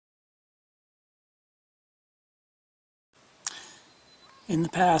In the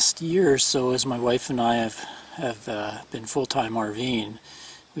past year or so, as my wife and I have been full-time RVing,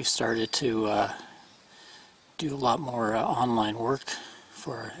 we've started to do a lot more online work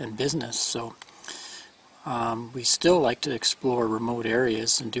and business. So we still like to explore remote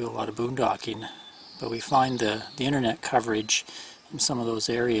areas and do a lot of boondocking, but we find the internet coverage in some of those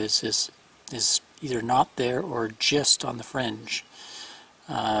areas is either not there or just on the fringe.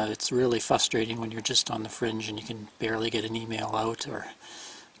 It's really frustrating when you're just on the fringe and you can barely get an email out or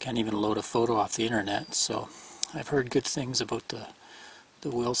can't even load a photo off the internet. So I've heard good things about the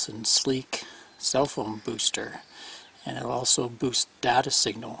Wilson Sleek cell phone booster, and it'll also boost data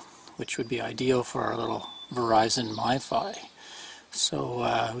signal, which would be ideal for our little Verizon MiFi.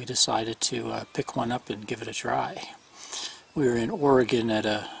 So we decided to pick one up and give it a try. We were in Oregon at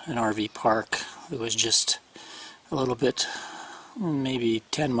an RV park. It was just a little bit, maybe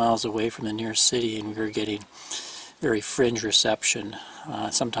 10 miles away from the nearest city, and we were getting very fringe reception.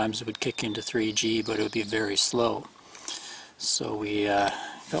 Sometimes it would kick into 3G, but it would be very slow. So we got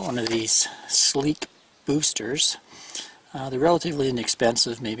one of these Sleek boosters. They're relatively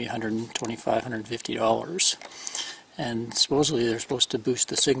inexpensive, maybe $125, $150, and supposedly they're supposed to boost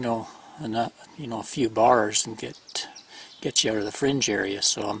the signal a few bars and get you out of the fringe area.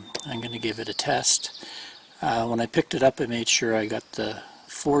 So I'm going to give it a test. When I picked it up, I made sure I got the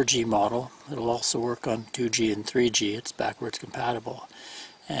 4G model. It'll also work on 2G and 3G. It's backwards compatible.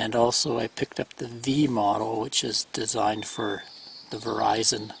 And also I picked up the V model, which is designed for the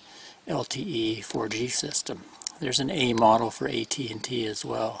Verizon LTE 4G system. There's an A model for AT&T as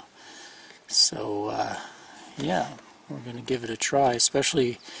well. So yeah, we're going to give it a try.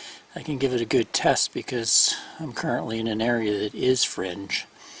 Especially I can give it a good test because I'm currently in an area that is fringe.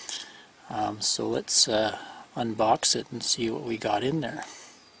 So let's unbox it and see what we got in there.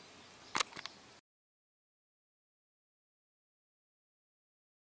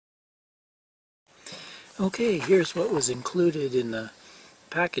 Okay, here's what was included in the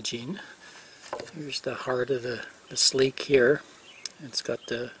packaging. Here's the heart of the Sleek here. It's got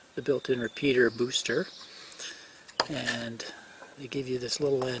the built-in repeater booster, and they give you this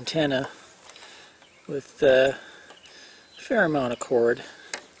little antenna with a fair amount of cord.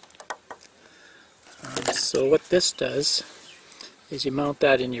 So what this does is you mount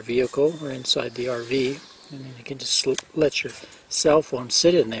that in your vehicle or inside the RV, and then you can just let your cell phone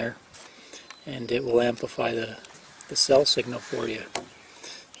sit in there and it will amplify the cell signal for you.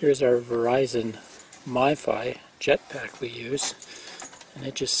 Here's our Verizon MiFi jetpack we use, and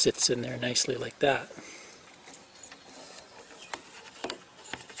it just sits in there nicely like that.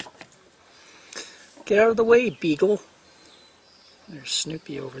 Get out of the way, Beagle. There's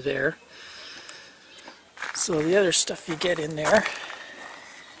Snoopy over there. So the other stuff you get in there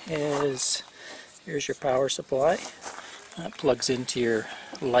is, here's your power supply. That plugs into your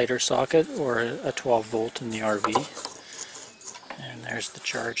lighter socket or a 12 volt in the RV. And there's the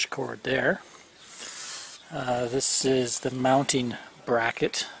charge cord there. This is the mounting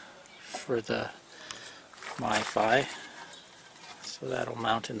bracket for the MiFi. So that'll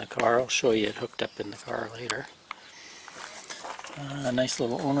mount in the car. I'll show you it hooked up in the car later. A nice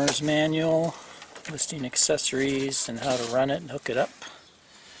little owner's manual listing accessories and how to run it and hook it up.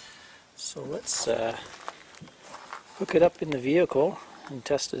 So let's hook it up in the vehicle and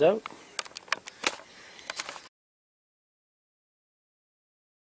test it out.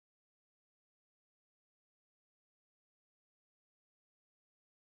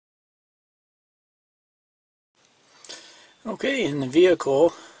 Okay, in the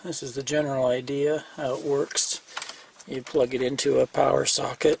vehicle, this is the general idea how it works. You plug it into a power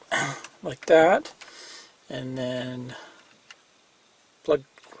socket like that, and then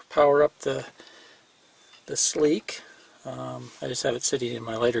power up the Sleek. I just have it sitting in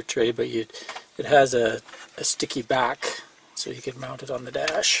my lighter tray, but it has a sticky back, so you can mount it on the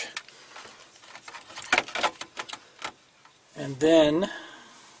dash. And then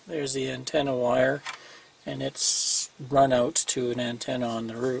there's the antenna wire, and it's run out to an antenna on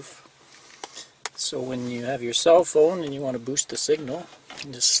the roof. So when you have your cell phone and you want to boost the signal, you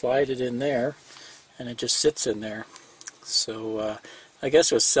can just slide it in there and it just sits in there. So I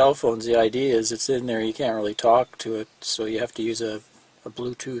guess with cell phones the idea is it's in there, you can't really talk to it, so you have to use a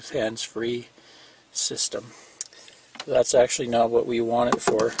Bluetooth hands-free system. That's actually not what we want it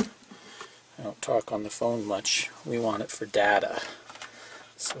for. I don't talk on the phone much. We want it for data.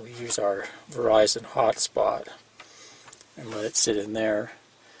 So we use our Verizon hotspot and let it sit in there,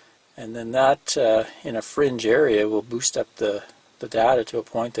 and then that in a fringe area will boost up the data to a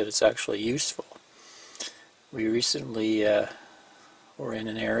point that it's actually useful. We recently were in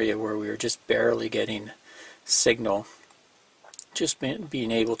an area where we were just barely getting signal, just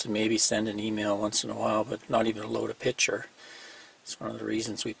being able to maybe send an email once in a while, but not even load a picture. It's one of the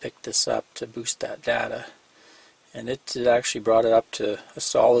reasons we picked this up, to boost that data. And it actually brought it up to a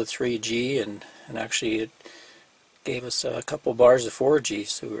solid 3G, and actually it gave us a couple bars of 4G,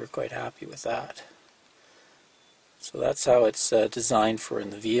 so we were quite happy with that. So that's how it's designed for in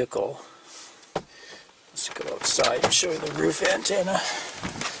the vehicle. Let's go outside and show you the roof antenna.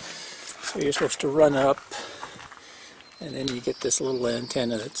 So you're supposed to run up, and then you get this little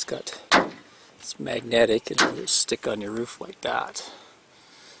antenna that's got, it's magnetic, and it'll just stick on your roof like that.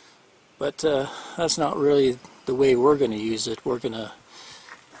 But that's not really the way we're going to use it. We're going to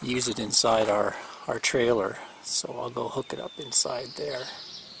use it inside our trailer. So I'll go hook it up inside there.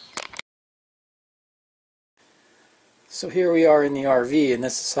 So here we are in the RV, and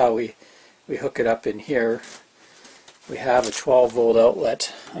this is how we hook it up in here. We have a 12-volt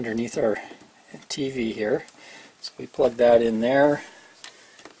outlet underneath our TV here. So we plug that in there.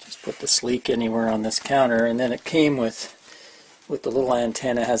 Just put the sleek anywhere on this counter, and then it came with the little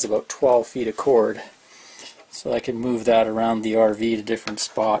antenna. Has about 12 feet of cord. So I can move that around the RV to different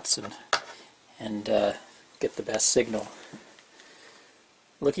spots and get the best signal.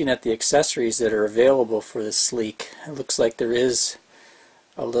 Looking at the accessories that are available for this sleek, it looks like there is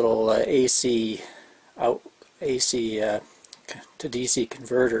a little AC to DC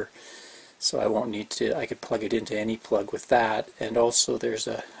converter, so I won't need to, I could plug it into any plug with that. And also there's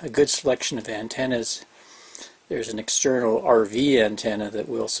a good selection of antennas. There's an external RV antenna that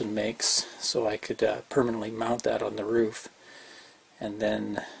Wilson makes, so I could permanently mount that on the roof, and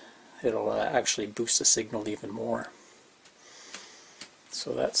then it'll actually boost the signal even more.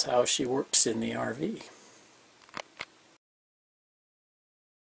 So that's how she works in the RV.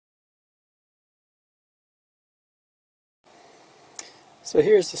 So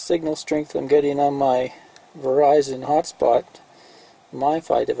here's the signal strength I'm getting on my Verizon hotspot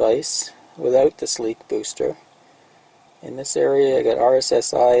MiFi device without the sleek booster. In this area I got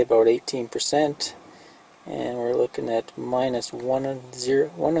RSSI about 18%, and we're looking at minus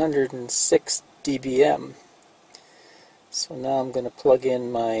 106 dBm. So now I'm going to plug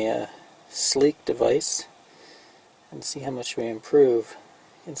in my sleek device and see how much we improve.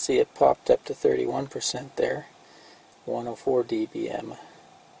 You can see it popped up to 31% there, 104 dBm.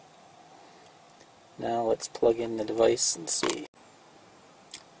 Now let's plug in the device and see.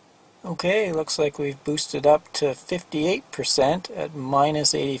 Okay, looks like we've boosted up to 58% at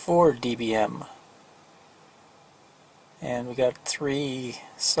minus 84 dBm. And we got 3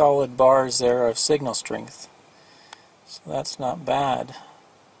 solid bars there of signal strength. So that's not bad.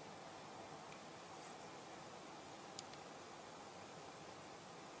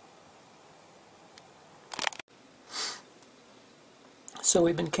 So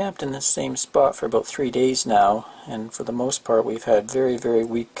we've been camped in this same spot for about 3 days now, and for the most part we've had very, very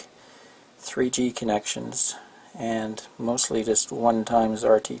weak 3G connections, and mostly just 1 times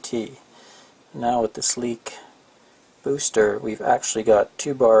RTT. Now with the sleek booster we've actually got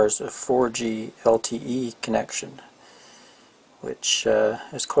 2 bars of 4G LTE connection, which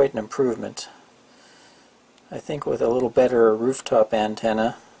is quite an improvement. I think with a little better rooftop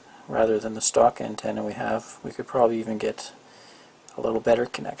antenna rather than the stock antenna we have, we could probably even get a little better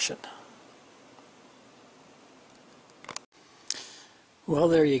connection. Well,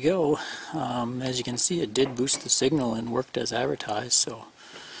 there you go. As you can see, it did boost the signal and worked as advertised, so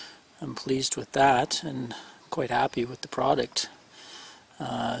I'm pleased with that and quite happy with the product.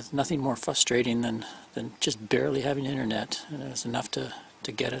 Nothing more frustrating than just barely having internet, and it's enough to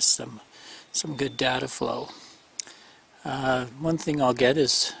get us some good data flow. One thing I'll get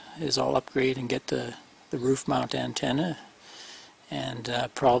is I'll upgrade and get the roof mount antenna, and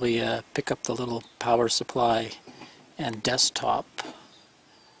probably pick up the little power supply and desktop.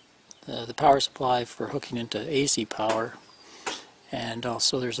 The power supply for hooking into AC power, and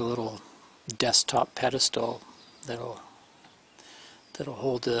also there's a little desktop pedestal that'll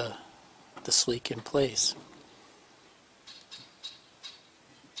hold the sleek in place.